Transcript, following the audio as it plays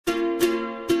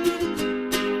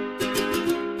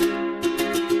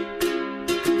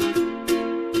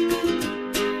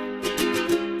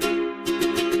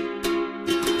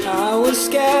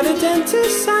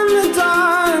dentist and the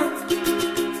dark.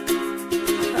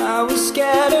 I was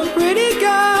scared of pretty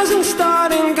girls and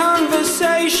starting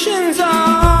conversations.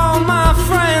 All my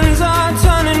friends are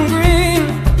turning green.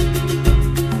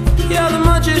 Yeah, the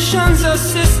magician's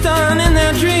assistant in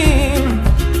their dream.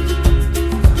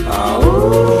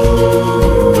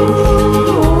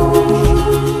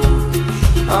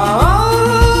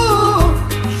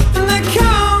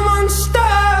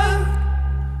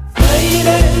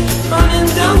 Running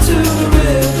down to the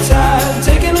riptide,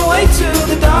 taken away to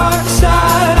the dark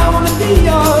side. I wanna be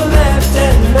your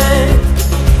left-hand man.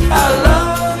 I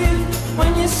love you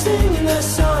when you're singing that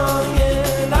song,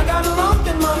 and I got a lump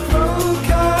in my throat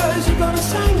 'cause you're gonna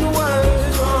sing the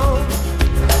words wrong.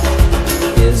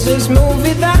 Here's this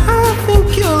movie that I think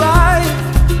you like.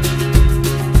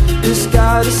 This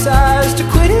guy decides to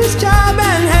quit his job